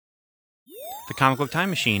The Comic Book Time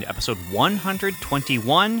Machine, episode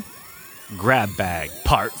 121, Grab Bag,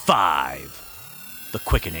 part 5, The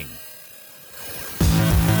Quickening.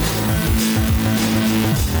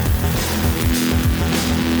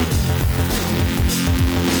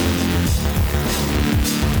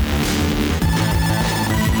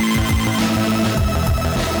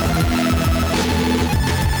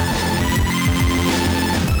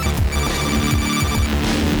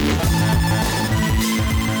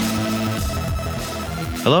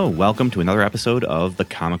 Hello, welcome to another episode of the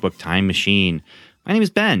Comic Book Time Machine. My name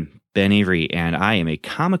is Ben Avery, and I am a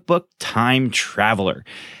comic book time traveler.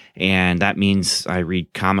 And that means I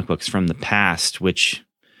read comic books from the past, which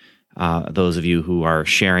those of you who are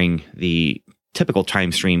sharing the typical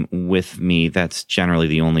time stream with me, that's generally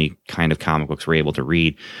the only kind of comic books we're able to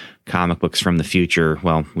read. Comic books from the future,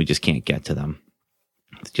 well, we just can't get to them.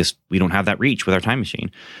 We don't have that reach with our time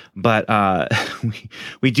machine. But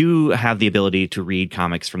we do have the ability to read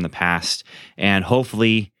comics from the past and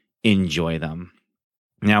hopefully enjoy them.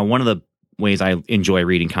 Now, one of the ways I enjoy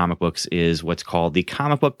reading comic books is what's called the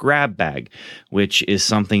comic book grab bag, which is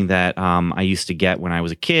something that I used to get when I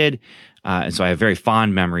was a kid. And so I have very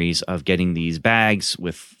fond memories of getting these bags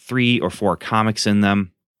with 3 or 4 comics in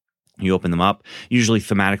them. You open them up. Usually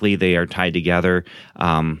thematically, they are tied together.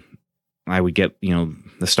 I would get,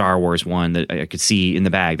 the Star Wars one that I could see in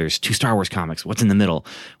the bag. There's 2 Star Wars comics. What's in the middle?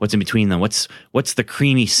 What's in between them? What's the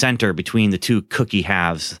creamy center between the 2 cookie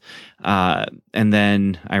halves? And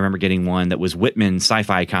then I remember getting one that was Whitman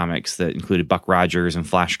sci-fi comics that included Buck Rogers and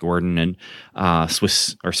Flash Gordon and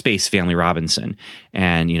Swiss or Space Family Robinson.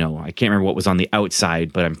 And, I can't remember what was on the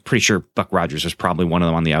outside, but I'm pretty sure Buck Rogers was probably one of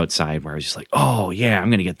them on the outside where I was just like, oh yeah,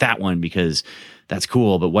 I'm going to get that one because that's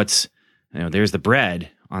cool. But there's the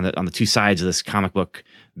bread on the 2 sides of this comic book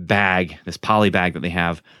bag, this poly bag that they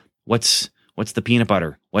have. What's the peanut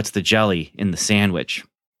butter? What's the jelly in the sandwich?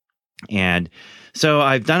 And so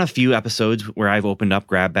I've done a few episodes where I've opened up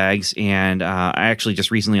grab bags, and I actually just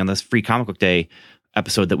recently on this Free Comic Book Day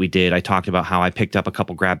episode that we did, I talked about how I picked up a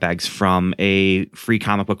couple grab bags from a free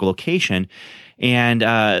comic book location. And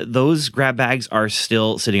those grab bags are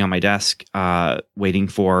still sitting on my desk, waiting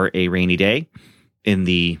for a rainy day in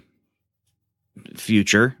the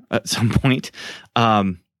future at some point.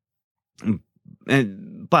 But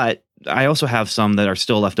I also have some that are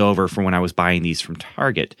still left over from when I was buying these from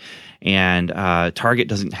Target. And Target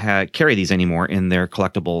doesn't carry these anymore in their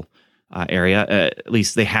collectible area. At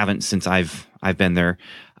least they haven't since I've been there.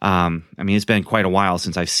 It's been quite a while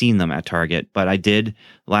since I've seen them at Target, but I did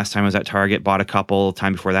last time I was at Target, bought a couple.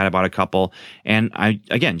 Time before that, I bought a couple, and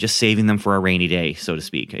just saving them for a rainy day, so to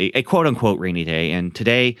speak, a quote unquote rainy day. And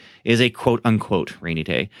today is a quote unquote rainy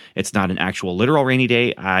day. It's not an actual literal rainy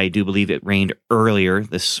day. I do believe it rained earlier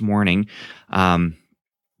this morning,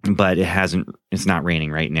 but it's not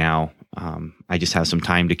raining right now. I just have some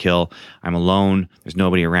time to kill. I'm alone. There's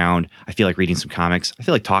nobody around. I feel like reading some comics. I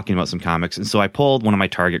feel like talking about some comics. And so I pulled one of my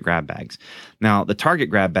Target grab bags. Now, the Target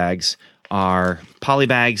grab bags are poly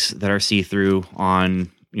bags that are see-through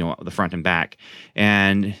on, the front and back.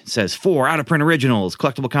 And it says 4 out-of-print originals,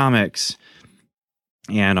 collectible comics.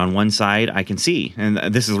 And on one side, I can see, and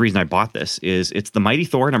this is the reason I bought this, is it's the Mighty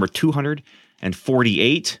Thor number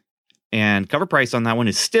 248. And cover price on that one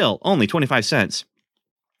is still only 25 cents.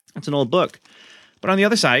 That's an old book. But on the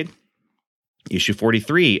other side, issue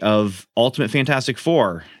 43 of Ultimate Fantastic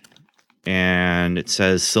Four. And it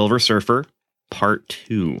says Silver Surfer, Part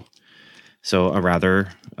 2. So a rather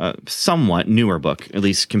somewhat newer book, at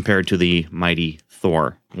least compared to the Mighty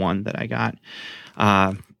Thor one that I got.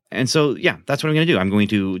 And so, that's what I'm going to do. I'm going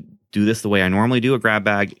to do this the way I normally do a grab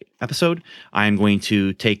bag episode. I'm going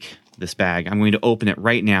to take this bag. I'm going to open it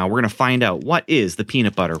right now. We're going to find out what is the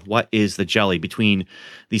peanut butter, what is the jelly between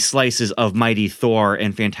the slices of Mighty Thor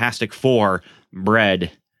and Fantastic Four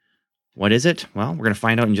bread. What is it? Well, we're going to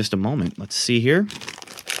find out in just a moment. Let's see here.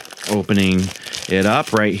 Opening it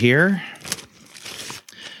up right here.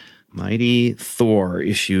 Mighty Thor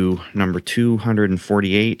issue number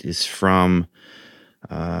 248 is from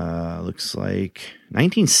looks like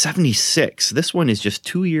 1976. This one is just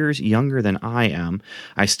 2 years younger than I am.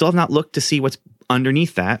 I still have not looked to see what's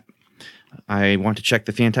underneath that. I want to check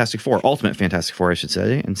the Fantastic Four, Ultimate Fantastic Four, I should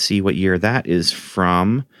say, and see what year that is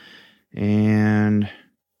from. And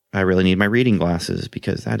I really need my reading glasses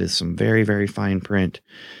because that is some very, very fine print.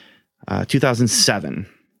 2007.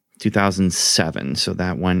 So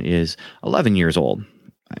that one is 11 years old.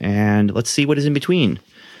 And let's see what is in between.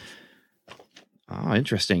 Oh,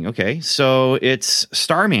 interesting. Okay, so it's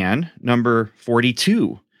Starman number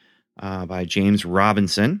 42 by James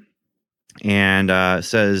Robinson. And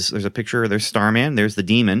says there's a picture, there's Starman, there's the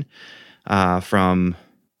demon. from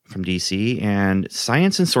DC, and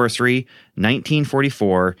Science and Sorcery,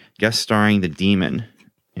 1944, guest starring the Demon.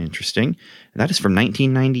 Interesting. And that is from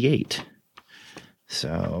 1998.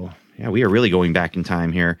 So, yeah, we are really going back in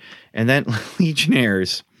time here. And then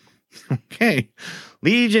Legionnaires. Okay.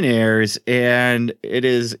 Legionnaires, and it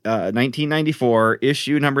is 1994,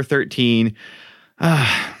 issue number 13.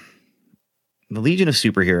 The Legion of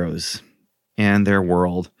Superheroes and their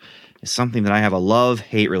world is something that I have a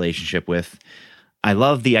love-hate relationship with. I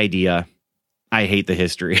love the idea. I hate the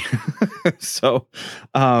history. So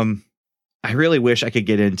I really wish I could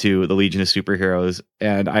get into the Legion of Superheroes,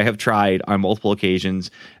 and I have tried on multiple occasions,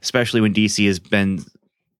 especially when DC has been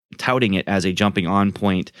touting it as a jumping on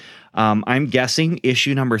point. I'm guessing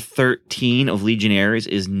issue number 13 of Legionnaires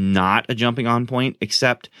is not a jumping on point,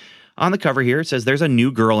 except on the cover here, it says there's a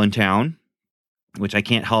new girl in town, which I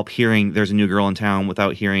can't help hearing there's a new girl in town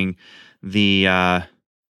without hearing the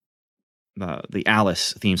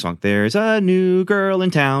Alice theme song. There's a new girl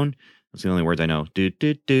in town. That's the only words I know. Do,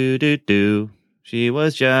 do, do, do, do. She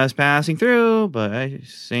was just passing through, but I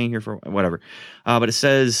sang here for whatever. But it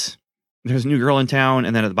says there's a new girl in town,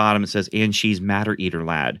 and then at the bottom it says, and she's Matter Eater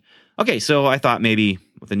Lad. Okay, so I thought maybe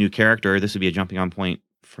with a new character, this would be a jumping on point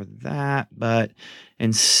for that, but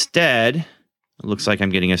instead, it looks like I'm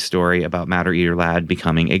getting a story about Matter Eater Lad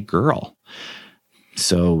becoming a girl.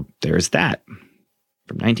 So there's that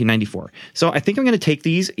from 1994. So I think I'm going to take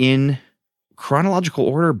these in chronological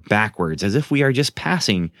order backwards, as if we are just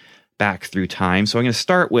passing back through time. So I'm going to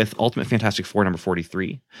start with Ultimate Fantastic Four number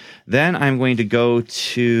 43. Then I'm going to go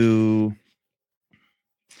to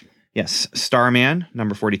Starman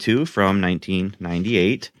number 42 from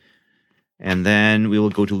 1998. And then we will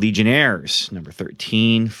go to Legionnaires number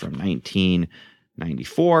 13 from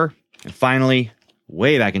 1994. And finally,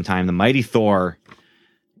 way back in time, The Mighty Thor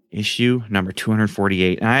issue number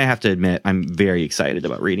 248. And I have to admit, I'm very excited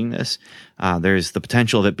about reading this. There's the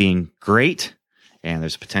potential of it being great, and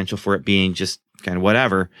there's potential for it being just kind of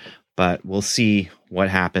whatever, but we'll see what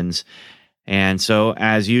happens. And so,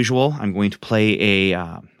 as usual, I'm going to play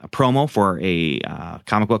a promo for a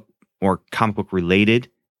comic book or comic book related,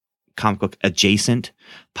 comic book adjacent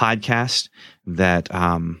podcast that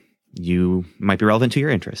you might be relevant to your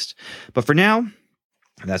interest. But for now,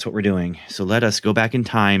 that's what we're doing. So let us go back in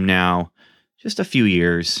time now, just a few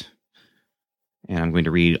years. And I'm going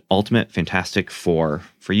to read Ultimate Fantastic Four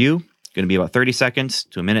for you. It's going to be about 30 seconds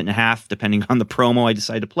to a minute and a half, depending on the promo I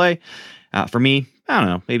decide to play. For me, I don't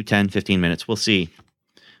know, maybe 10, 15 minutes. We'll see.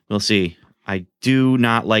 We'll see. I do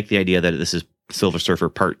not like the idea that this is Silver Surfer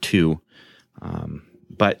Part 2.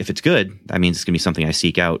 But if it's good, that means it's going to be something I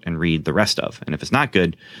seek out and read the rest of. And if it's not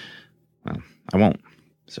good, well, I won't.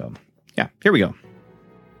 So, yeah, here we go.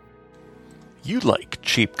 You like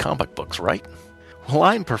cheap comic books, right? Well,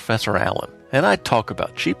 I'm Professor Allen, and I talk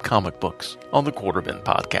about cheap comic books on the Quarter Bin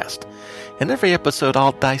Podcast. In every episode,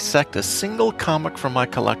 I'll dissect a single comic from my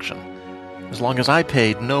collection, as long as I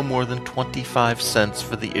paid no more than 25 cents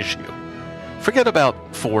for the issue. Forget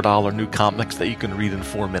about $4 new comics that you can read in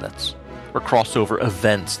 4 minutes, or crossover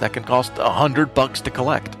events that can cost $100 to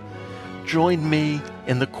collect. Join me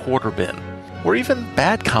in the Quarter Bin, where even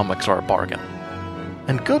bad comics are a bargain,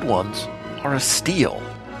 and good ones are a steal.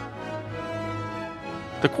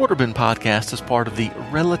 The Quarter Bin Podcast is part of the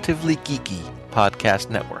Relatively Geeky Podcast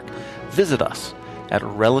Network. Visit us at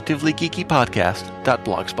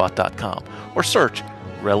relativelygeekypodcast.blogspot.com or search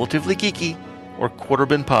Relatively Geeky or Quarter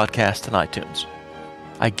Bin Podcast in iTunes.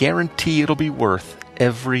 I guarantee it'll be worth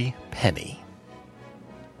every penny.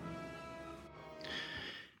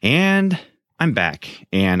 And I'm back,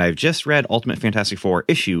 and I've just read Ultimate Fantastic Four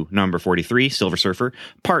issue number 43, Silver Surfer,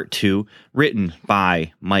 Part 2, written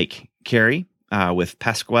by Mike Carey, with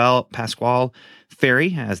Pasquale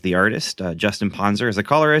Ferry as the artist, Justin Ponzer as the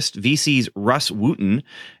colorist, VC's Russ Wooten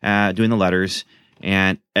doing the letters,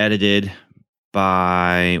 and edited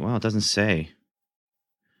by, well, it doesn't say.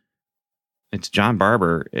 It's John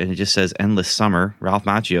Barber, and it just says Endless Summer, Ralph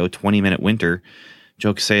Macchio, 20-Minute Winter,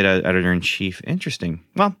 Joe Quesada, editor-in-chief. Interesting.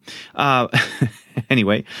 Well,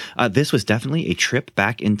 anyway, this was definitely a trip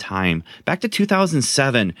back in time, back to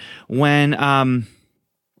 2007, when,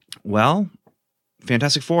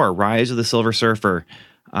 Fantastic Four, Rise of the Silver Surfer,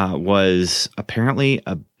 was apparently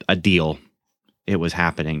a deal. It was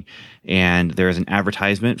happening. And there is an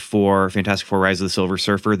advertisement for Fantastic Four, Rise of the Silver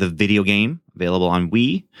Surfer, the video game, available on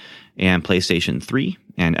Wii and PlayStation 3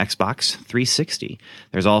 and Xbox 360.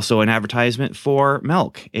 There's also an advertisement for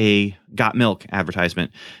milk, a Got Milk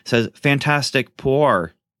advertisement. It says, Fantastic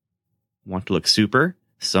Four. Want to look super?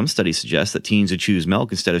 Some studies suggest that teens who choose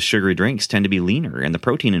milk instead of sugary drinks tend to be leaner, and the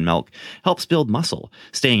protein in milk helps build muscle.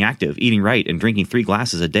 Staying active, eating right, and drinking 3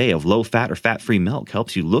 glasses a day of low-fat or fat-free milk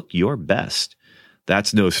helps you look your best.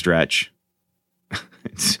 That's no stretch.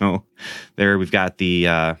 So there we've got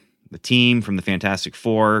the team from the Fantastic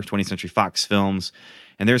Four, 20th Century Fox films,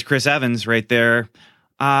 and there's Chris Evans right there,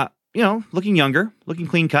 looking younger, looking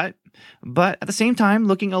clean cut, but at the same time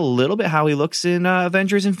looking a little bit how he looks in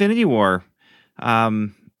Avengers Infinity War.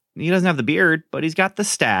 He doesn't have the beard, but he's got the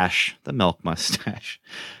stash, the milk mustache.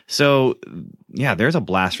 So, yeah, there's a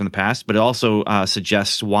blast from the past, but it also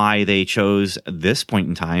suggests why they chose this point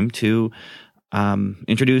in time to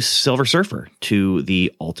introduce Silver Surfer to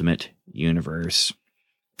the Ultimate Universe.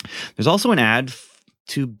 There's also an ad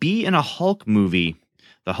to be in a Hulk movie.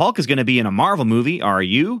 The Hulk is going to be in a Marvel movie. Are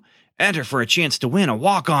you? Enter for a chance to win a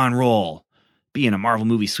walk-on role. Be in a Marvel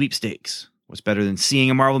movie sweepstakes. What's better than seeing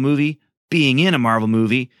a Marvel movie? Being in a Marvel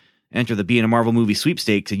movie. Enter the Be in a Marvel movie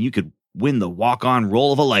sweepstakes, and you could win the walk-on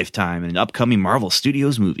role of a lifetime in an upcoming Marvel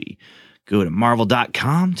Studios movie. Go to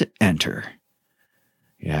marvel.com to enter.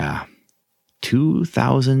 Yeah.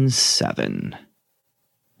 2007.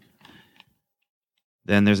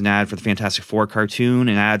 Then there's an ad for the Fantastic Four cartoon,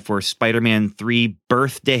 an ad for Spider-Man 3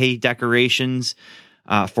 birthday decorations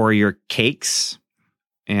for your cakes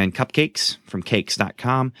and cupcakes from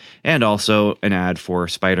cakes.com, and also an ad for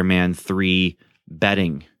Spider-Man 3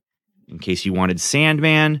 bedding in case you wanted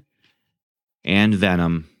Sandman and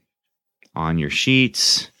Venom on your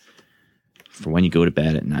sheets for when you go to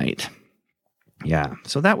bed at night. Yeah,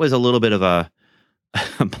 so that was a little bit of a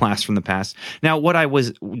blast from the past. Now, what I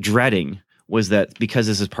was dreading was that because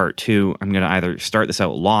this is part 2, I'm going to either start this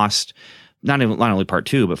out lost, not only part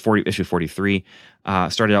 2, but issue 43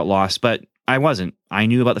 started out lost, but I wasn't. I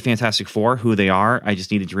knew about the Fantastic Four, who they are. I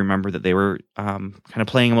just needed to remember that they were kind of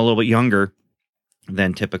playing them a little bit younger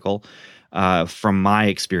than typical, from my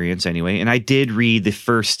experience anyway. And I did read the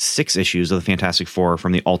first 6 issues of the Fantastic Four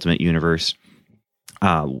from the Ultimate Universe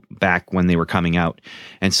back when they were coming out.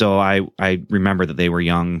 And so I remember that they were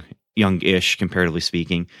youngish, comparatively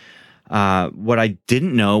speaking. What I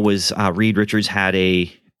didn't know was Reed Richards had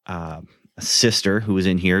a sister who was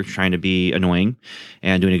in here trying to be annoying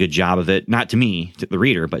and doing a good job of it. Not to me, to the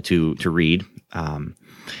reader, but to Reed.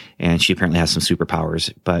 And she apparently has some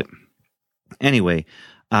superpowers. But anyway,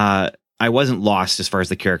 I wasn't lost as far as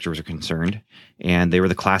the characters are concerned. And they were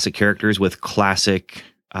the classic characters with classic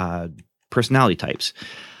personality types.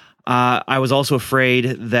 I was also afraid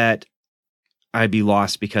that I'd be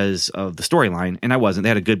lost because of the storyline, and I wasn't. They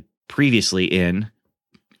had a good previously in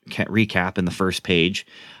recap in the first page.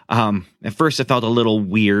 At first, it felt a little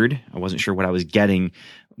weird. I wasn't sure what I was getting.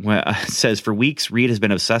 It says, for weeks, Reed has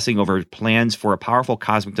been obsessing over plans for a powerful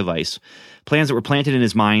cosmic device, plans that were planted in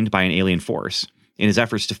his mind by an alien force. In his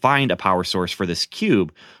efforts to find a power source for this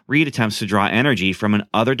cube, Reed attempts to draw energy from an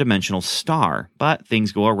other-dimensional star, but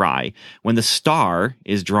things go awry when the star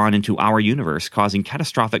is drawn into our universe, causing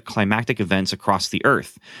catastrophic climactic events across the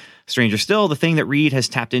Earth. Stranger still, the thing that Reed has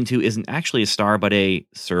tapped into isn't actually a star, but a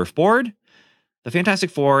surfboard? The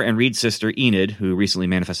Fantastic Four and Reed's sister, Enid, who recently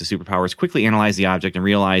manifested superpowers, quickly analyzed the object and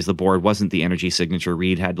realized the board wasn't the energy signature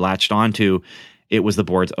Reed had latched onto. It was the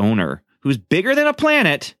board's owner, who's bigger than a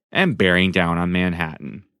planet and bearing down on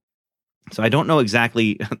Manhattan. So I don't know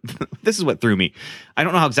exactly, this is what threw me. I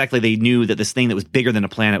don't know how exactly they knew that this thing that was bigger than a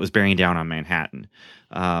planet was bearing down on Manhattan.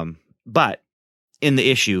 But in the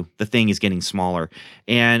issue, the thing is getting smaller.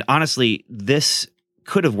 And honestly, this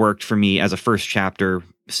could have worked for me as a first chapter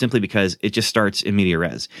simply because it just starts in media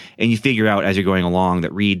res. And you figure out as you're going along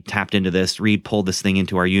that Reed tapped into this, Reed pulled this thing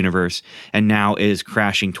into our universe, and now is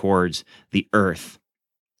crashing towards the Earth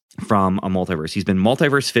from a multiverse. He's been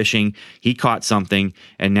multiverse fishing, he caught something,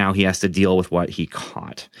 and now he has to deal with what he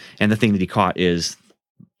caught. And the thing that he caught is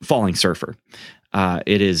falling surfer.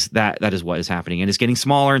 It is that is what is happening, and it's getting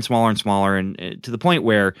smaller and smaller and smaller, and to the point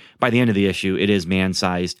where by the end of the issue, it is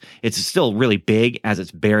man-sized. It's still really big as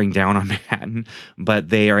it's bearing down on Manhattan, but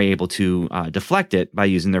they are able to deflect it by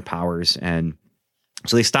using their powers, and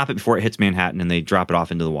so they stop it before it hits Manhattan, and they drop it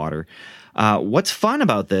off into the water. What's fun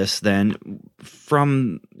about this, then,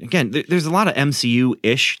 there's a lot of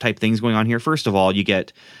MCU-ish type things going on here. First of all, you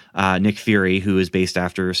get Nick Fury, who is based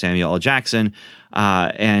after Samuel L. Jackson,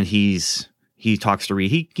 and he talks to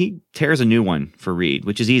Reed. He tears a new one for Reed,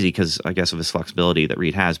 which is easy because I guess of his flexibility that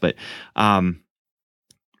Reed has. But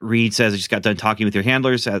Reed says, I just got done talking with your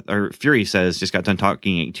handlers, or Fury says, just got done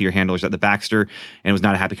talking to your handlers at the Baxter, and it was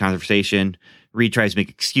not a happy conversation. Reed tries to make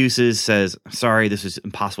excuses, says, sorry, this is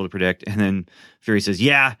impossible to predict. And then Fury says,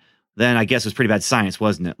 yeah, then I guess it was pretty bad science,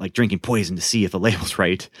 wasn't it? Like drinking poison to see if the label's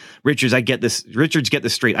right. Richards get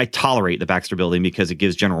this straight. I tolerate the Baxter Building because it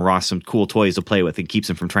gives General Ross some cool toys to play with and keeps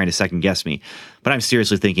him from trying to second guess me. But I'm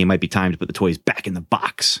seriously thinking it might be time to put the toys back in the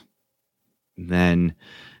box. Then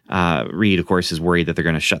Reed, of course, is worried that they're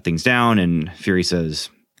going to shut things down. And Fury says,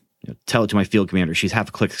 tell it to my field commander. She's half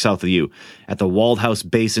a click south of you at the Waldhouse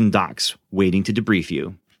Basin docks waiting to debrief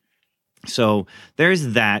you. So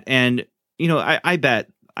there's that. And, I bet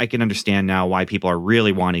I can understand now why people are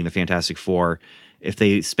really wanting the Fantastic Four. If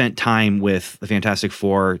they spent time with the Fantastic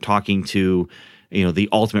Four talking to, the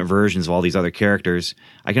ultimate versions of all these other characters,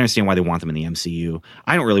 I can understand why they want them in the MCU.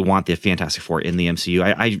 I don't really want the Fantastic Four in the MCU.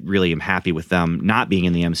 I really am happy with them not being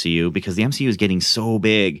in the MCU because the MCU is getting so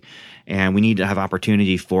big and we need to have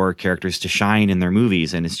opportunity for characters to shine in their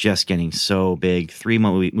movies. And it's just getting so big. 3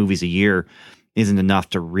 movies a year isn't enough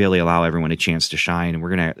to really allow everyone a chance to shine. And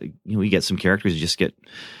we're going to, we get some characters who just get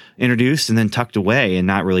introduced and then tucked away and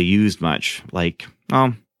not really used much. Like,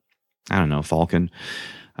 I don't know, Falcon.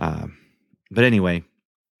 But anyway,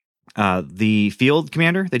 the field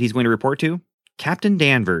commander that he's going to report to, Captain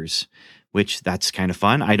Danvers, which that's kind of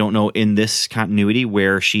fun. I don't know in this continuity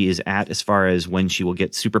where she is at as far as when she will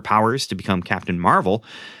get superpowers to become Captain Marvel,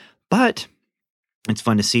 but it's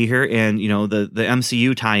fun to see her. And, the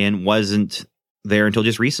MCU tie-in wasn't there until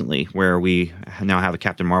just recently, where we now have a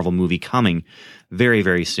Captain Marvel movie coming very,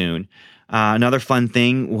 very soon. Another fun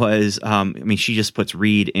thing was, she just puts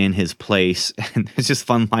Reed in his place, and it's just a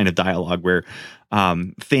fun line of dialogue where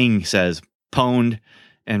Thing says, pwned,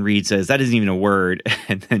 and Reed says, that isn't even a word,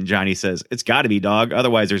 and then Johnny says, it's got to be, dog,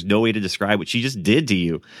 otherwise there's no way to describe what she just did to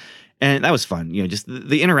you. And that was fun. Just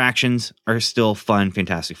the interactions are still fun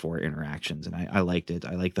Fantastic Four interactions. And I liked it.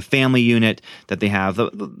 I like the family unit that they have.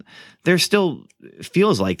 They're still,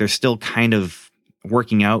 feels like they're still kind of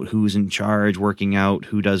working out who's in charge, working out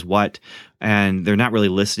who does what. And they're not really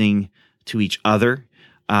listening to each other.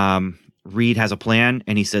 Reed has a plan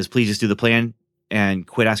and he says, please just do the plan and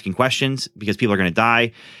quit asking questions because people are going to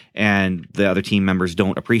die. And the other team members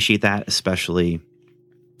don't appreciate that, especially,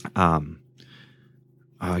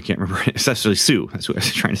 I can't remember, especially Sue. That's what I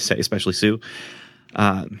was trying to say, especially Sue.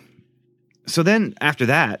 So then after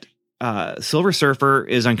that, Silver Surfer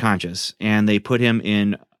is unconscious and they put him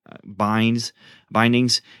in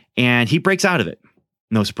bindings and he breaks out of it.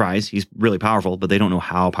 No surprise. He's really powerful, but they don't know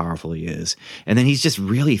how powerful he is. And then he's just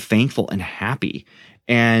really thankful and happy.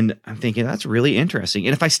 And I'm thinking that's really interesting.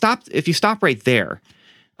 And if you stop right there,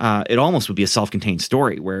 it almost would be a self-contained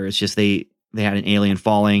story where it's just they had an alien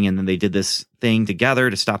falling and then they did this thing together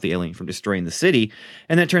to stop the alien from destroying the city.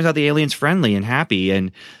 And then it turns out the alien's friendly and happy.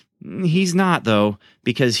 And he's not, though,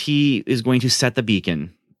 because he is going to set the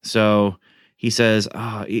beacon. So he says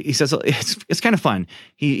it's kind of fun.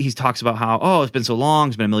 He talks about how, it's been so long.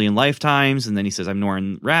 It's been a million lifetimes. And then he says, I'm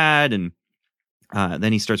Norrin Radd. And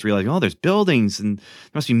then he starts realizing, there's buildings and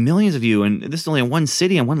there must be millions of you. And this is only one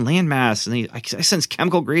city and one landmass. And I sense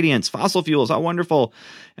chemical gradients, fossil fuels. How wonderful.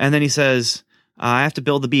 And then he says, I have to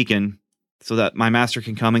build the beacon so that my master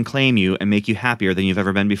can come and claim you and make you happier than you've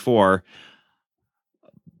ever been before.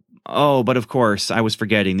 Oh, but of course, I was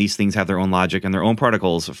forgetting these things have their own logic and their own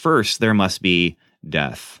particles. First, there must be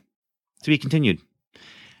death. To be continued.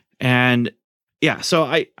 And yeah, so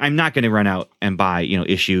I'm not going to run out and buy,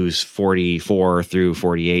 issues 44 through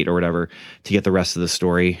 48 or whatever to get the rest of the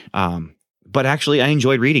story. But actually, I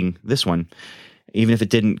enjoyed reading this one, even if it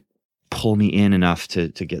didn't pull me in enough to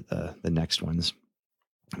get the next ones.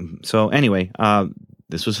 So anyway,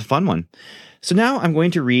 this was a fun one. So now I'm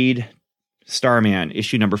going to read Starman,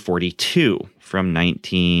 issue number 42 from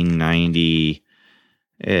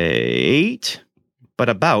 1998, but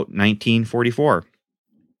about 1944.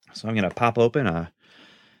 So I'm going to pop open a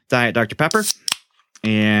Diet Dr. Pepper,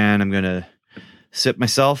 and I'm going to sip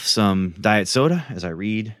myself some diet soda as I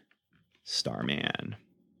read Starman.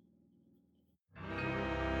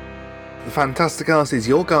 The Fantastic Art is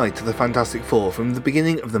your guide to the Fantastic Four from the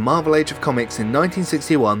beginning of the Marvel Age of Comics in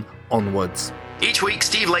 1961 onwards. Each week,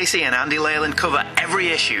 Steve Lacey and Andy Leyland cover every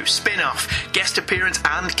issue, spin-off, guest appearance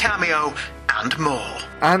and cameo, and more.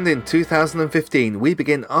 And in 2015, we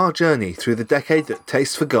begin our journey through the decade that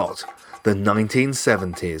Taste forgot, the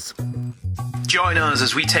 1970s. Join us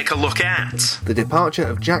as we take a look at the departure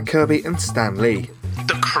of Jack Kirby and Stan Lee,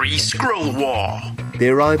 the Kree-Skrull War, the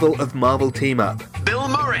arrival of Marvel Team-Up, Bill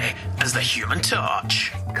Murray as the Human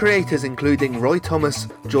Torch, creators including Roy Thomas,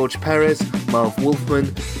 George Perez, Marv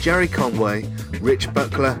Wolfman, Jerry Conway, Rich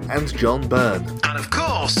Buckler and John Byrne. And of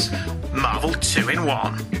course, Marvel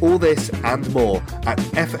 2-in-1. All this and more at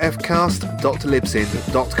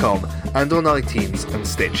ffcast.libsyn.com and on iTunes and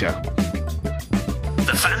Stitcher. The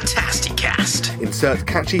the Fantasticast. Insert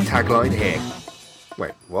catchy tagline here.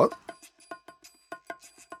 Wait, what?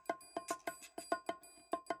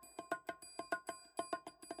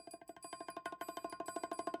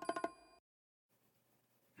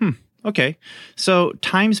 Okay. So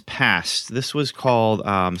Times Past. This was called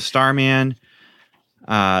Starman.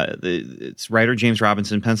 It's writer James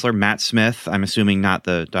Robinson, penciler Matt Smith. I'm assuming not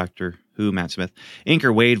the Doctor Who Matt Smith.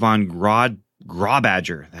 Inker Wade von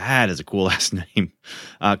Grawbadger. That is a cool last name.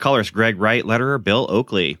 Colorist Greg Wright. Letterer Bill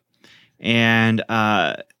Oakley. And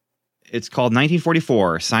it's called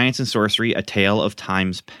 1944, Science and Sorcery, A Tale of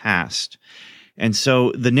Times Past. And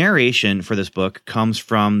so the narration for this book comes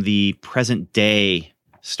from the present day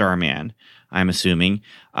Starman, I'm assuming.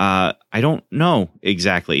 I don't know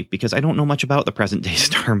exactly because I don't know much about the present day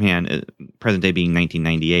Starman, present day being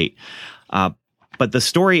 1998. But the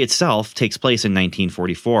story itself takes place in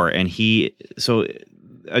 1944. And so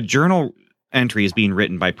a journal entry is being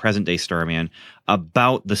written by present day Starman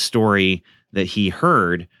about the story that he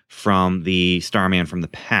heard from the Starman from the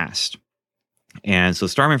past. And so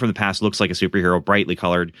Starman from the past looks like a superhero, brightly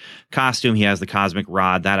colored costume. He has the cosmic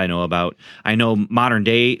rod that I know about. I know modern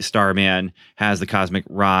day Starman has the cosmic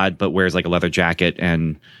rod, but wears like a leather jacket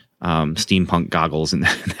and steampunk goggles and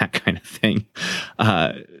that kind of thing.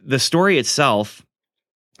 The story itself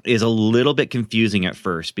is a little bit confusing at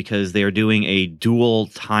first because they are doing a dual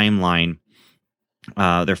timeline.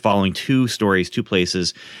 They're following two stories, two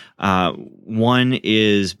places. One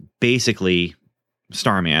is basically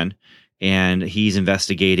Starman, and he's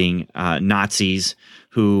investigating Nazis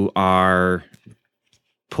who are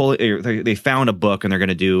they found a book and they're going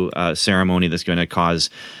to do a ceremony that's going to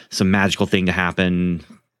cause some magical thing to happen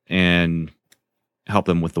and help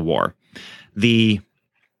them with the war. The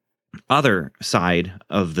other side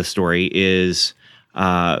of the story is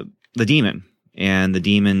the demon and the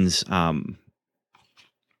demon's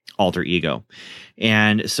alter ego.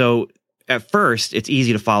 And so at first it's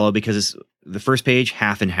easy to follow because it's the first page,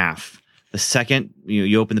 half and half. The second,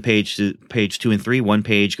 you open the page to page 2 and 3, one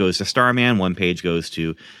page goes to Starman, one page goes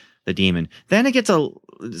to the demon. Then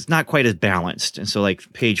it's not quite as balanced. And so like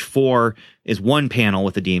page 4 is one panel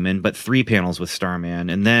with the demon, but 3 panels with Starman.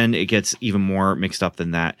 And then it gets even more mixed up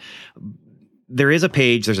than that. There's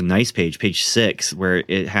a nice page 6, where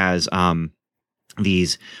it has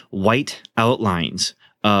these white outlines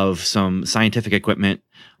of some scientific equipment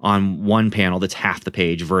on one panel that's half the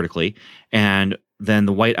page vertically. And then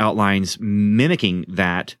the white outlines mimicking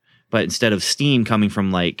that, but instead of steam coming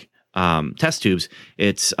from like test tubes,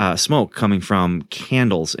 it's smoke coming from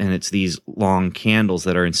candles, and it's these long candles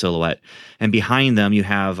that are in silhouette. And behind them, you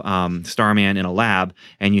have Starman in a lab,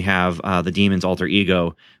 and you have the demon's alter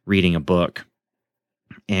ego reading a book.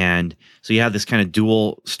 And so you have this kind of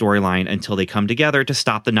dual storyline until they come together to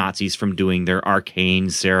stop the Nazis from doing their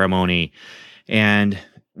arcane ceremony. And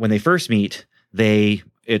when they first meet,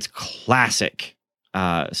 it's classic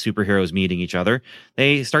superheroes meeting each other.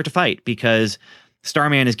 They start to fight because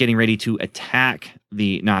Starman is getting ready to attack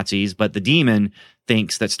the Nazis, but the demon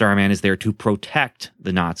thinks that Starman is there to protect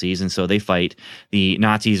the Nazis, and so they fight. The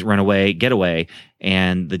Nazis run away, get away,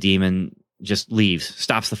 and the demon just leaves,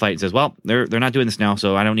 stops the fight, and says, well, they're not doing this now,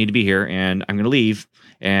 so I don't need to be here, and I'm going to leave,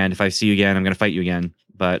 and if I see you again, I'm going to fight you again.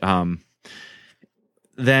 But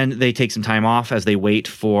then they take some time off as they wait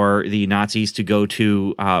for the Nazis to go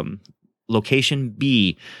to location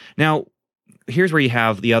B. Now, here's where you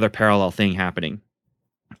have the other parallel thing happening.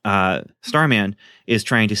 Starman is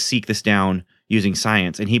trying to seek this down using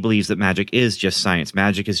science, and he believes that magic is just science.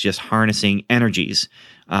 Magic is just harnessing energies,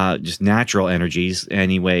 just natural energies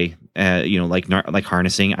anyway, like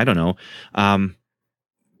harnessing, I don't know,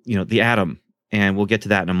 the atom, and we'll get to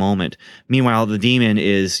that in a moment. Meanwhile, the demon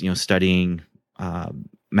is, studying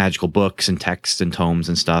magical books and texts and tomes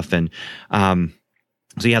and stuff, and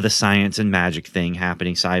so you have the science and magic thing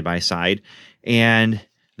happening side by side, and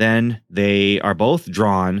then they are both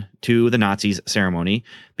drawn to the Nazis' ceremony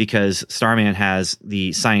because Starman has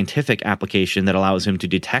the scientific application that allows him to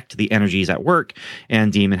detect the energies at work,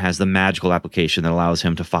 and Demon has the magical application that allows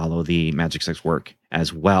him to follow the magic sex work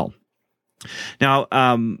as well. Now,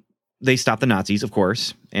 they stop the Nazis, of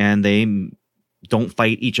course, and they don't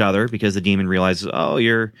fight each other because the Demon realizes, oh,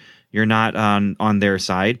 you're not on their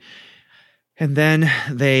side. And then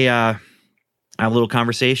they have a little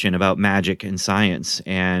conversation about magic and science.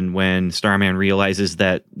 And when Starman realizes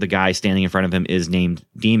that the guy standing in front of him is named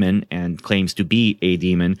Demon and claims to be a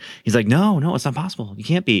demon, he's like, no, it's not possible. You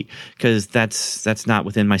can't be, because that's not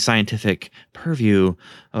within my scientific purview.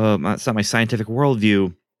 It's not my scientific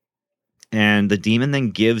worldview. And the demon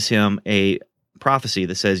then gives him a prophecy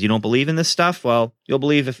that says, you don't believe in this stuff? Well, you'll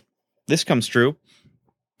believe if this comes true.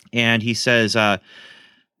 And he says,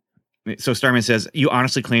 so Starman says, "You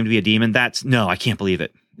honestly claim to be a demon? No, I can't believe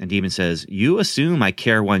it." And Demon says, "You assume I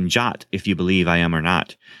care one jot if you believe I am or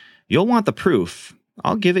not. You'll want the proof.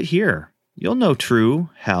 I'll give it here. You'll know true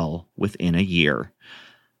hell within a year.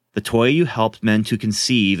 The toy you helped men to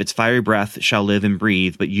conceive, its fiery breath shall live and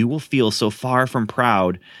breathe, but you will feel so far from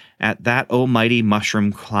proud at that almighty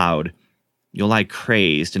mushroom cloud. You'll lie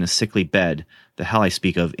crazed in a sickly bed, the hell I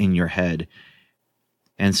speak of in your head."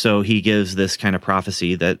 And so he gives this kind of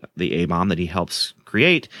prophecy that the A-bomb that he helps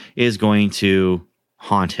create is going to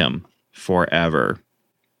haunt him forever.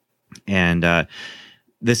 And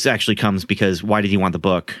this actually comes because why did he want the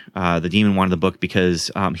book? The demon wanted the book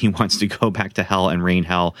because he wants to go back to hell and reign in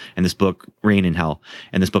hell, and this book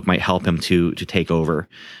might help him to take over.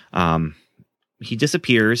 He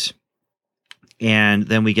disappears, and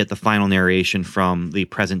then we get the final narration from the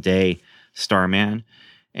present day Starman.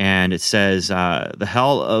 And it says, the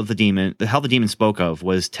hell the demon spoke of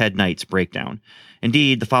was Ted Knight's breakdown.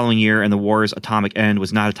 Indeed, the following year and the war's atomic end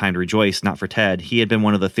was not a time to rejoice, not for Ted. He had been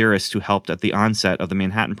one of the theorists who helped at the onset of the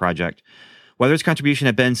Manhattan Project. Whether his contribution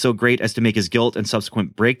had been so great as to make his guilt and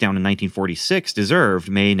subsequent breakdown in 1946 deserved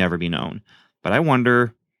may never be known. But I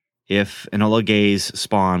wonder if Enola Gay's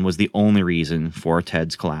spawn was the only reason for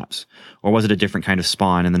Ted's collapse. Or was it a different kind of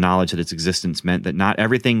spawn, and the knowledge that its existence meant that not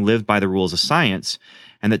everything lived by the rules of science,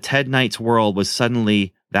 and that Ted Knight's world was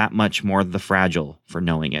suddenly that much more the fragile for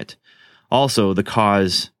knowing it. Also, the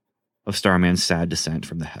cause of Starman's sad descent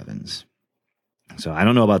from the heavens. So I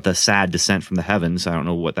don't know about the sad descent from the heavens. I don't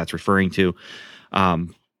know what that's referring to.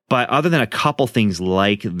 But other than a couple things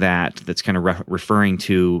like that, that's kind of referring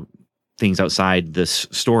to things outside this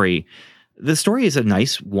story, the story is a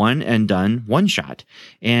nice one and done one shot.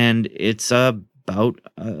 And it's about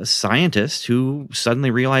a scientist who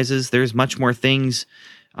suddenly realizes there's much more things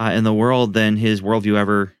in the world than his worldview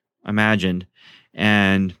ever imagined.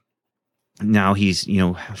 And now he's,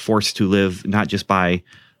 forced to live not just by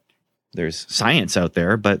there's science out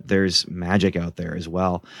there, but there's magic out there as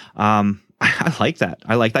well. I like that.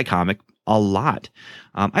 I like that comic a lot.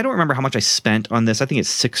 I don't remember how much I spent on this. I think it's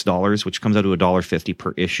 $6, which comes out to $1.50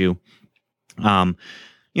 per issue. And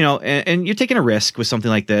you're taking a risk with something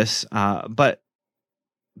like this, but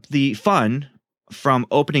the fun from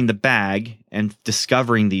opening the bag and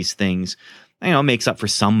discovering these things, makes up for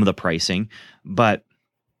some of the pricing. But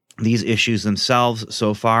these issues themselves,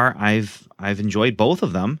 so far, I've enjoyed both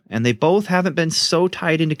of them, and they both haven't been so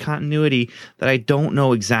tied into continuity that I don't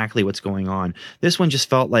know exactly what's going on. This one just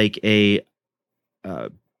felt like a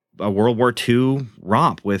World War II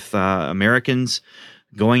romp with Americans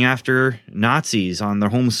going after Nazis on their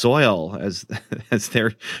home soil as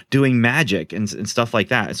they're doing magic and stuff like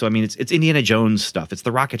that. So I mean, it's Indiana Jones stuff. It's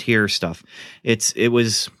the Rocketeer stuff. It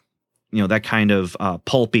was that kind of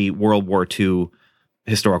pulpy World War II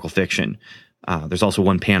historical fiction. There's also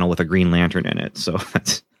one panel with a Green Lantern in it, so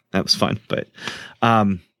that was fun. But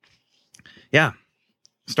yeah,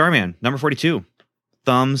 Starman number 42,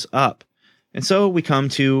 thumbs up. And so we come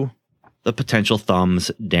to the potential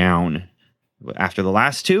thumbs down. After the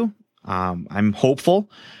last two, I'm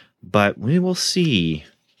hopeful, but we will see.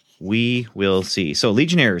 We will see. So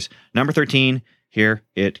Legionnaires, number 13, here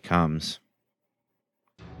it comes.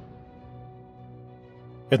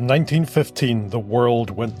 In 1915, the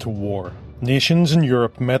world went to war. Nations in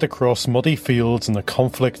Europe met across muddy fields in a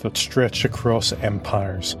conflict that stretched across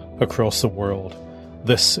empires, across the world.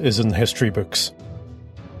 This is in history books.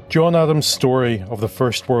 John Adams' story of the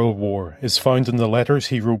First World War is found in the letters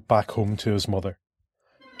he wrote back home to his mother.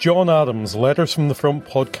 John Adams' Letters from the Front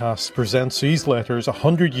podcast presents these letters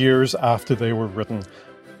 100 years after they were written.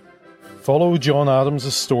 Follow John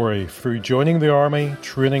Adams' story through joining the army,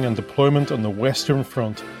 training and deployment on the Western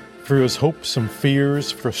Front, through his hopes and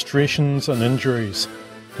fears, frustrations and injuries.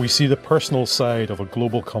 We see the personal side of a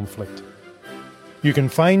global conflict. You can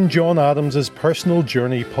find John Adams' Personal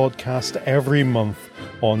Journey podcast every month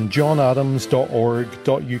on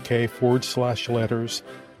johnadams.org.uk/letters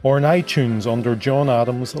or in iTunes under John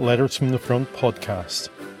Adams Letters from the Front podcast.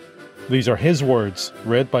 These are his words,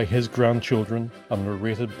 read by his grandchildren and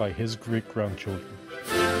narrated by his great-grandchildren.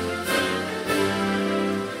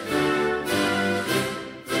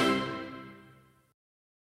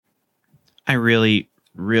 I really,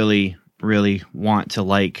 really, really want to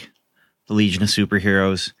like the Legion of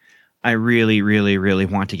Superheroes. I really, really, really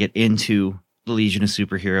want to get into the Legion of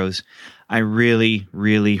Superheroes. I really,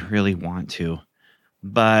 really, really want to.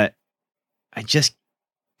 But I just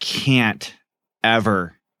can't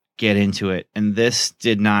ever get into it. And this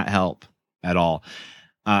did not help at all.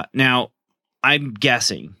 Now, I'm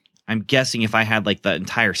guessing if I had like the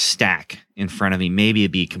entire stack in front of me, maybe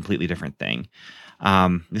it'd be a completely different thing.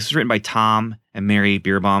 This was written by Tom and Mary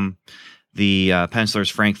Bierbaum. The penciler is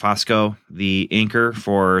Frank Fosco. The inker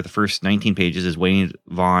for the first 19 pages is Wayne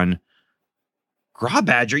Von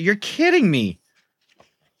Grawbadger. You're kidding me.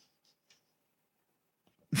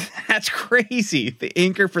 That's crazy. The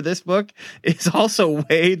inker for this book is also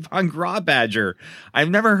Wade Von Grawbadger. I've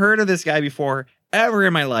never heard of this guy before, ever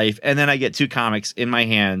in my life. And then I get 2 comics in my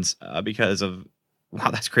hands because of,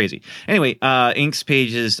 wow, that's crazy. Anyway, inks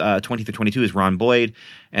pages 20 through 22 is Ron Boyd.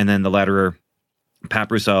 And then the letterer, Pat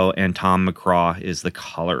Brousseau, and Tom McCraw is the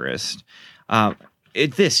colorist. If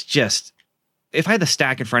I had the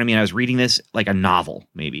stack in front of me and I was reading this like a novel,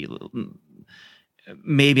 maybe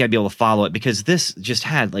I'd be able to follow it, because this just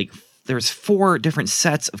had there's 4 different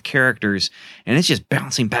sets of characters and it's just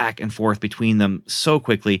bouncing back and forth between them so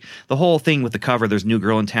quickly. The whole thing with the cover, there's a new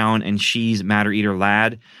girl in town and she's Matter Eater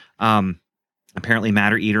Lad. Apparently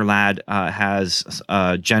Matter Eater Lad has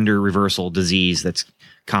a gender reversal disease that's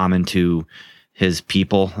common to his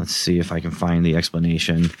people. Let's see if I can find the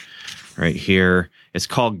explanation right here. It's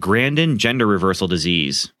called Grandin gender reversal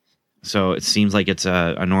disease. So it seems like it's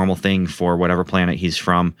a normal thing for whatever planet he's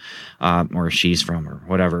from, or she's from, or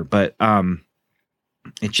whatever. But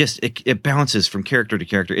it bounces from character to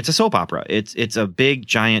character. It's a soap opera. It's a big,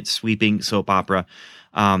 giant, sweeping soap opera.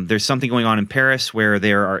 There's something going on in Paris where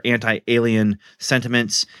there are anti-alien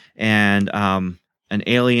sentiments, and an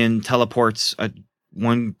alien teleports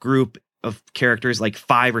one group of characters, like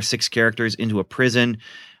 5 or 6 characters, into a prison.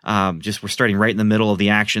 We're starting right in the middle of the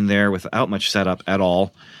action there without much setup at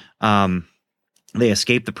all. They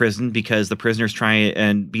escape the prison because the prisoners try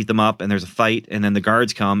and beat them up, and there's a fight, and then the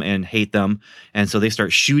guards come and hate them, and so they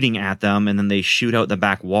start shooting at them, and then they shoot out the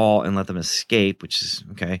back wall and let them escape, which is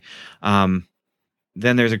okay.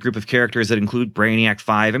 Then there's a group of characters that include Brainiac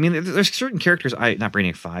 5. I mean, there's certain characters not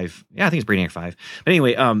Brainiac 5. Yeah, I think it's Brainiac 5. But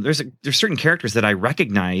anyway, there's certain characters that I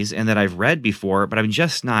recognize and that I've read before, but I'm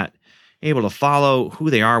just not able to follow who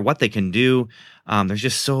they are, what they can do. There's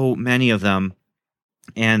just so many of them.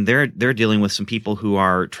 And they're dealing with some people who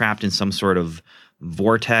are trapped in some sort of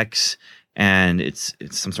vortex, and it's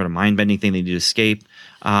some sort of mind-bending thing they need to escape.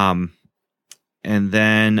 And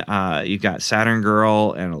then you've got Saturn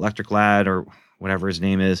Girl and Electric Lad, or whatever his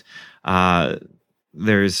name is.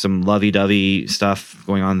 There's some lovey-dovey stuff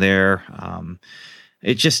going on there. And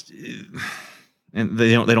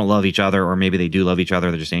they don't love each other, or maybe they do love each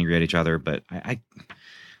other. They're just angry at each other. But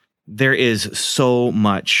there is so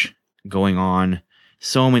much going on.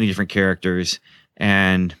 So many different characters,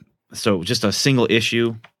 and so just a single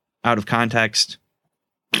issue out of context.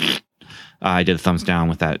 I did a thumbs down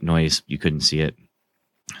with that noise. You couldn't see it.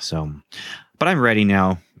 So, but I'm ready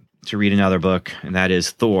now to read another book, and that is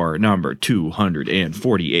Thor number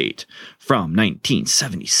 248 from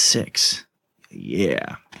 1976.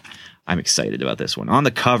 Yeah, I'm excited about this one. On the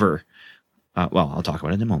cover, I'll talk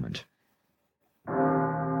about it in a moment.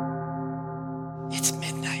 It's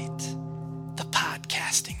midnight, the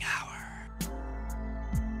podcasting hour.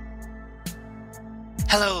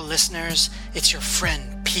 Hello, listeners. It's your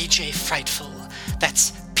friend, PJ Frightful.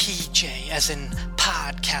 That's PJ as in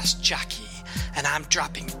podcast jockey. And I'm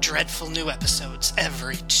dropping dreadful new episodes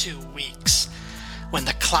every 2 weeks. When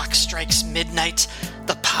the clock strikes midnight,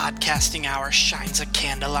 the podcasting hour shines a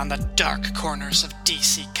candle on the dark corners of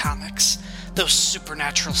DC Comics. Those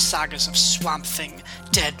supernatural sagas of Swamp Thing,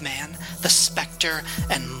 Deadman, The Spectre,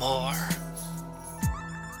 and more.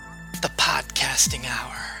 The Podcasting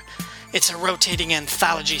Hour. It's a rotating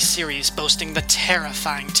anthology series boasting the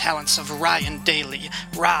terrifying talents of Ryan Daly,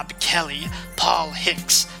 Rob Kelly, Paul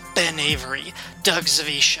Hicks, Ben Avery, Doug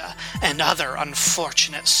Zawisza, and other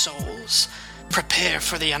unfortunate souls. Prepare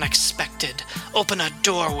for the unexpected, open a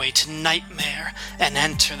doorway to nightmare, and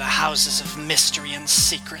enter the houses of mystery and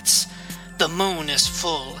secrets. The moon is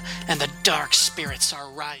full, and the dark spirits are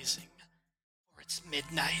rising. For it's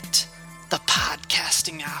midnight, the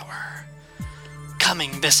podcasting hour.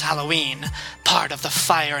 Coming this Halloween, part of the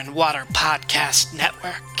Fire and Water Podcast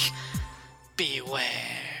Network. Beware.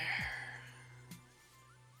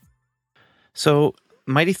 So,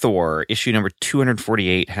 Mighty Thor, issue number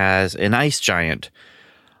 248, has an ice giant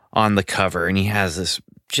on the cover, and he has this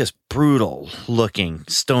just brutal-looking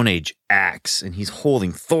Stone Age axe, and he's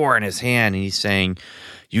holding Thor in his hand, and he's saying,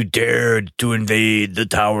 "You dared to invade the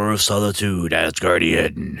Tower of Solitude,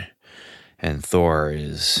 Asgardian." And Thor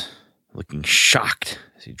is looking shocked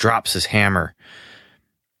as he drops his hammer.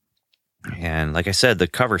 And like I said, the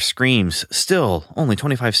cover screams, still only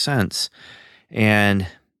 25 cents. And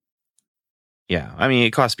yeah, I mean,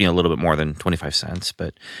 it cost me a little bit more than 25 cents,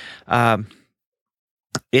 but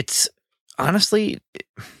it's honestly,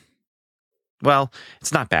 well,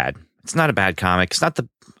 it's not bad. It's not a bad comic. It's not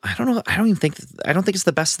I don't know. I don't think it's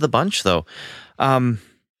the best of the bunch though.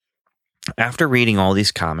 After reading all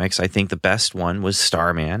these comics, I think the best one was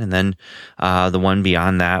Starman, and then the one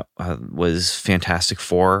beyond that was Fantastic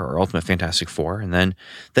Four or Ultimate Fantastic Four, and then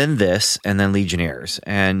this, and then Legionnaires.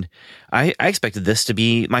 And I expected this to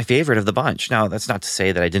be my favorite of the bunch. Now, that's not to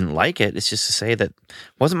say that I didn't like it. It's just to say that it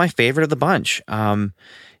wasn't my favorite of the bunch.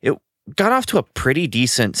 It got off to a pretty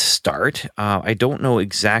decent start. I don't know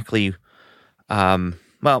exactly. I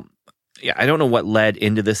don't know what led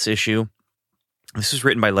into this issue. This was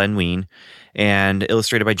written by Len Wein and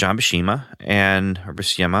illustrated by John Buscema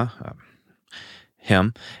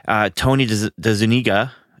him. Tony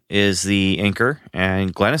DeZuniga is the inker,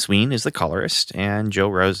 and Glennis Wein is the colorist, and Joe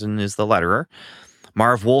Rosen is the letterer.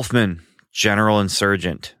 Marv Wolfman, general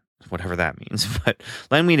insurgent, whatever that means. But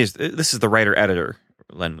Len Wein this is the writer-editor,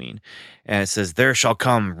 Len Wein. And it says, "There shall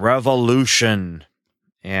come revolution."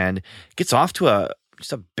 And it gets off to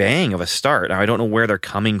just a bang of a start. Now, I don't know where they're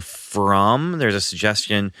coming from. There's a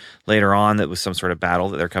suggestion later on that was some sort of battle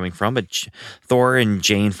that they're coming from, but Thor and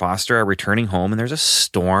Jane Foster are returning home, and there's a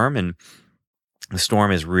storm, and the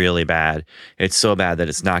storm is really bad. It's so bad that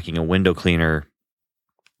it's knocking a window cleaner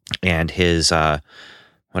and his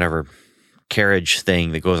carriage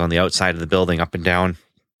thing that goes on the outside of the building up and down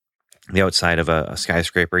the outside of a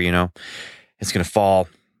skyscraper, it's going to fall.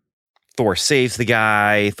 Thor saves the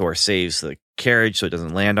guy. Thor saves the carriage so it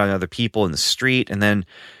doesn't land on other people in the street. And then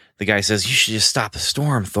the guy says, "You should just stop the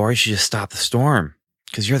storm, Thor. You should just stop the storm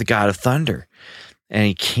because you're the god of thunder." And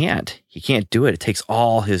he can't do it. It takes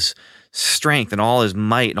all his strength and all his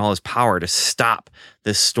might and all his power to stop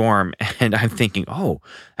this storm. And I'm thinking, oh,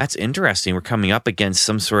 that's interesting. We're coming up against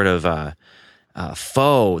some sort of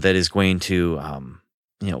foe that is going to,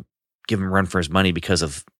 give him a run for his money because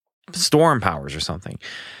of storm powers or something.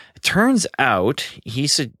 It turns out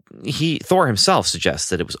Thor himself suggests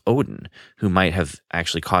that it was Odin who might have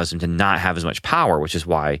actually caused him to not have as much power, which is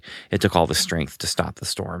why it took all the strength to stop the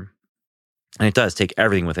storm. And it does take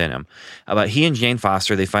everything within him. But he and Jane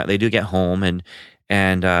Foster, they do get home, and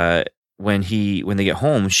when they get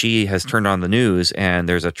home, she has turned on the news, and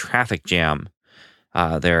there's a traffic jam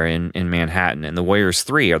there in Manhattan, and the Warriors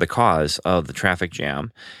 3 are the cause of the traffic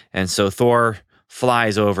jam. And so Thor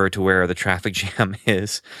flies over to where the traffic jam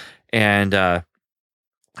is and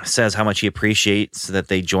says how much he appreciates that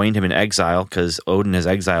they joined him in exile because Odin has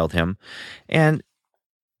exiled him. And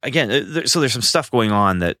again, so there's some stuff going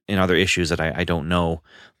on that in other issues that I don't know,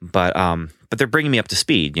 but they're bringing me up to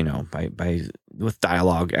speed, with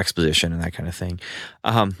dialogue, exposition, and that kind of thing.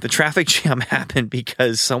 The traffic jam happened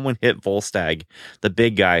because someone hit Volstagg, the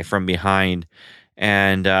big guy, from behind,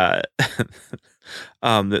 and the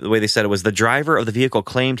way they said it was the driver of the vehicle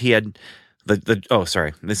claimed he had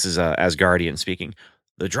this is Asgardian speaking.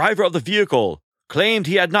 The driver of the vehicle claimed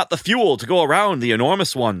he had not the fuel to go around the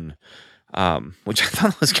enormous one. Which I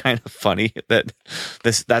thought was kind of funny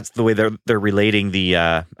that's the way they're relating the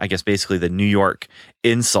I guess basically the New York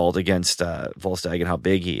insult against Volstagg and how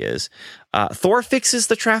big he is. Thor fixes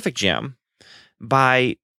the traffic jam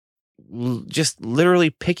by just literally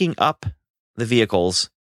picking up the vehicles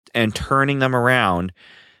and turning them around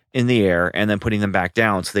in the air and then putting them back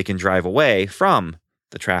down so they can drive away from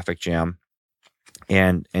the traffic jam,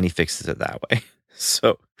 and he fixes it that way.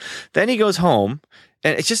 So then he goes home.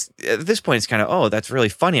 And it's just, at this point, it's kind of, oh, that's really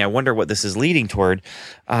funny. I wonder what this is leading toward.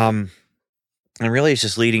 And really, it's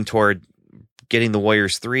just leading toward getting the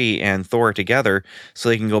Warriors 3 and Thor together so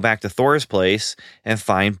they can go back to Thor's place and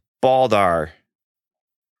find Baldar.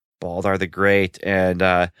 Baldar the Great. And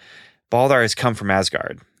Baldar has come from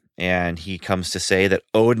Asgard. And he comes to say that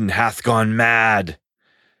Odin hath gone mad.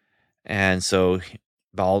 And so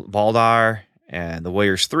Baldar and the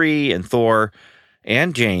Warriors 3 and Thor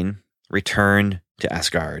and Jane return to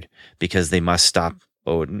Asgard because they must stop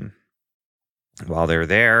Odin. While they're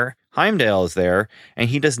there, Heimdall is there, and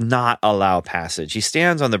he does not allow passage. He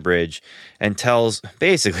stands on the bridge and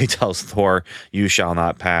basically tells Thor, "You shall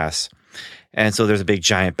not pass." And so there's a big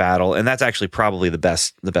giant battle, and that's actually probably the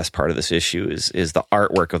best part of this issue is the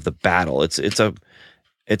artwork of the battle. It's an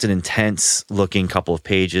intense looking couple of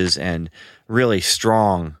pages and really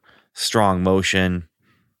strong motion.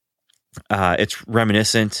 It's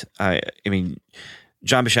reminiscent. I mean,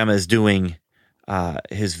 John Buscema is doing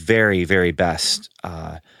his very, very best.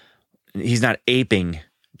 He's not aping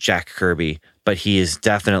Jack Kirby, but he is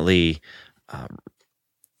definitely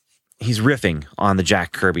he's riffing on the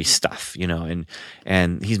Jack Kirby stuff,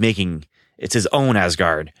 and he's making it's his own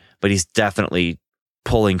Asgard, but he's definitely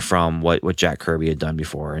pulling from what Jack Kirby had done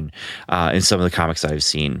before, and in some of the comics that I've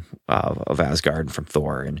seen of Asgard and from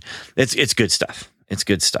Thor, and it's good stuff. It's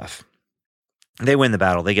good stuff. They win the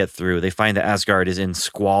battle. They get through. They find that Asgard is in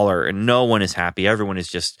squalor, and no one is happy. Everyone is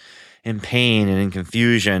just in pain and in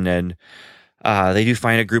confusion, and they do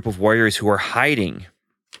find a group of warriors who are hiding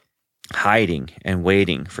and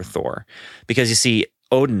waiting for Thor, because you see,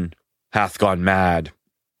 Odin hath gone mad,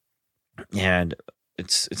 and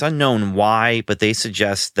it's unknown why, but they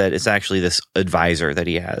suggest that it's actually this advisor that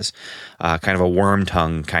he has, kind of a worm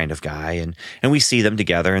tongue kind of guy, and we see them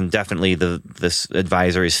together, and definitely this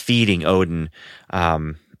advisor is feeding Odin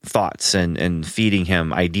thoughts and feeding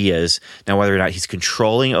him ideas. Now, whether or not he's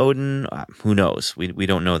controlling Odin, who knows? We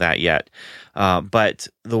don't know that yet. But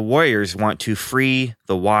the warriors want to free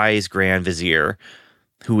the wise Grand Vizier,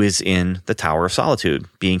 who is in the Tower of Solitude,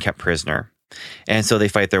 being kept prisoner. And so they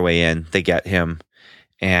fight their way in. They get him.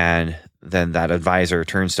 And then that advisor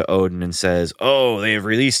turns to Odin and says, "Oh, they have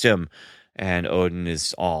released him." And Odin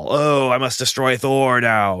is all, "Oh, I must destroy Thor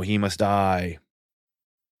now. He must die."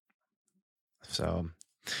 So,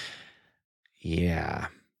 yeah.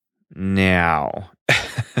 Now,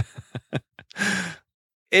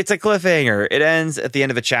 it's a cliffhanger. It ends at the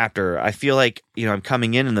end of a chapter. I feel like, I'm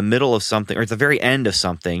coming in the middle of something, or at the very end of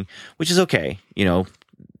something, which is okay.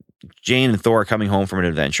 Jane and Thor are coming home from an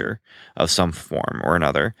adventure of some form or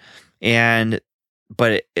another.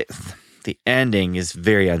 But the ending is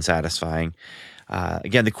very unsatisfying.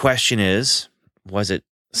 Again, the question is, was it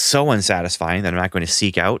so unsatisfying that I'm not going to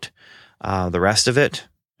seek out the rest of it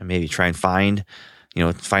and maybe try and find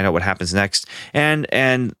out what happens next? And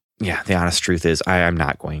yeah, the honest truth is I'm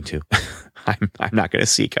not going to. I'm not going to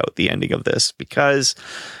seek out the ending of this, because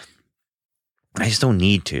I just don't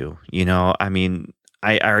need to.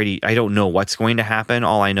 I don't know what's going to happen.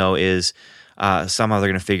 All I know is somehow they're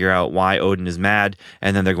going to figure out why Odin is mad,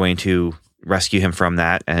 and then they're going to rescue him from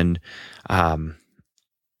that. And the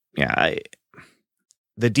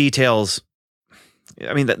details.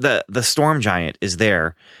 I mean, the storm giant is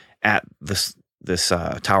there at this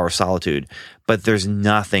Tower of Solitude, but there's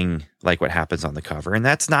nothing like what happens on the cover, and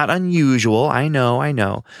that's not unusual. I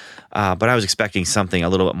know. But I was expecting something a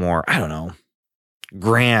little bit more, I don't know,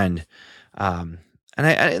 grand.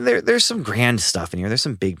 And there's some grand stuff in here. There's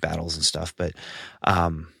some big battles and stuff, but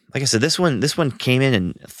like I said, this one came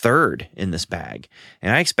in third in this bag,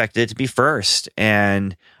 and I expected it to be first,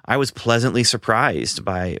 and I was pleasantly surprised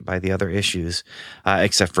by the other issues,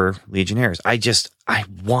 except for Legionnaires. I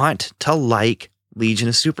want to like Legion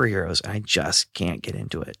of Superheroes, and I just can't get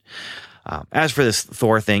into it. As for this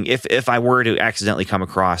Thor thing, if I were to accidentally come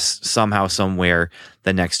across somehow, somewhere,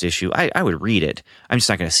 the next issue, I would read it. I'm just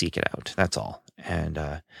not going to seek it out. That's all. And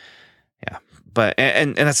yeah, but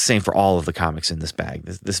and that's the same for all of the comics in this bag.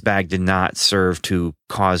 This bag did not serve to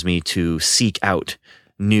cause me to seek out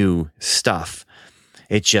new stuff.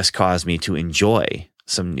 It just caused me to enjoy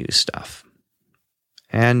some new stuff.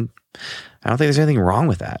 And I don't think there's anything wrong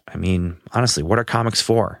with that. I mean, honestly, what are comics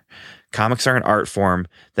for? Comics are an art form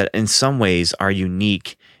that in some ways are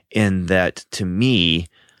unique in that, to me,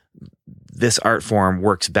 this art form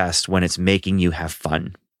works best when it's making you have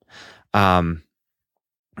fun. And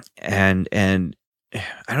I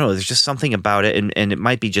don't know, there's just something about it, and it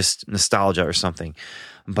might be just nostalgia or something,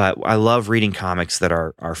 but I love reading comics that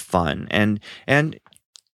are fun, and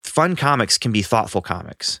fun comics can be thoughtful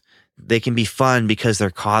comics. They can be fun because they're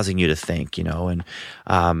causing you to think, and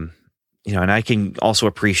I can also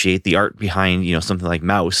appreciate the art behind, something like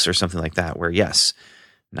Mouse or something like that, where yes,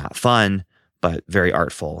 not fun, but very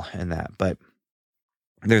artful and that, but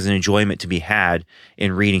there's an enjoyment to be had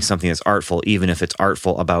in reading something that's artful, even if it's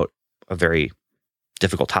artful about a very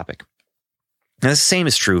difficult topic. And the same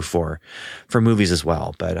is true for movies as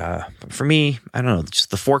well. But for me, I don't know,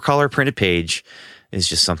 just the 4-color printed page is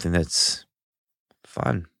just something that's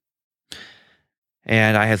fun.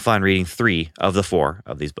 And I had fun reading 3 of the 4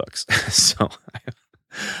 of these books. So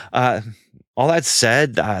all that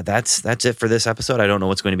said, that's it for this episode. I don't know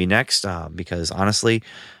what's going to be next because honestly,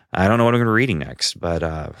 I don't know what I'm going to be reading next,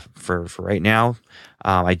 but for right now,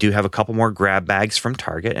 I do have a couple more grab bags from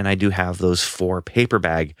Target, and I do have those 4 paper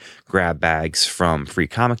bag grab bags from Free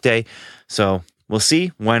Comic Day. So we'll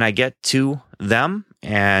see when I get to them.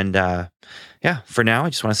 And yeah, for now, I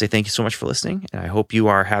just want to say thank you so much for listening, and I hope you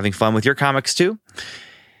are having fun with your comics too.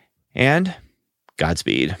 And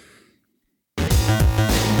Godspeed.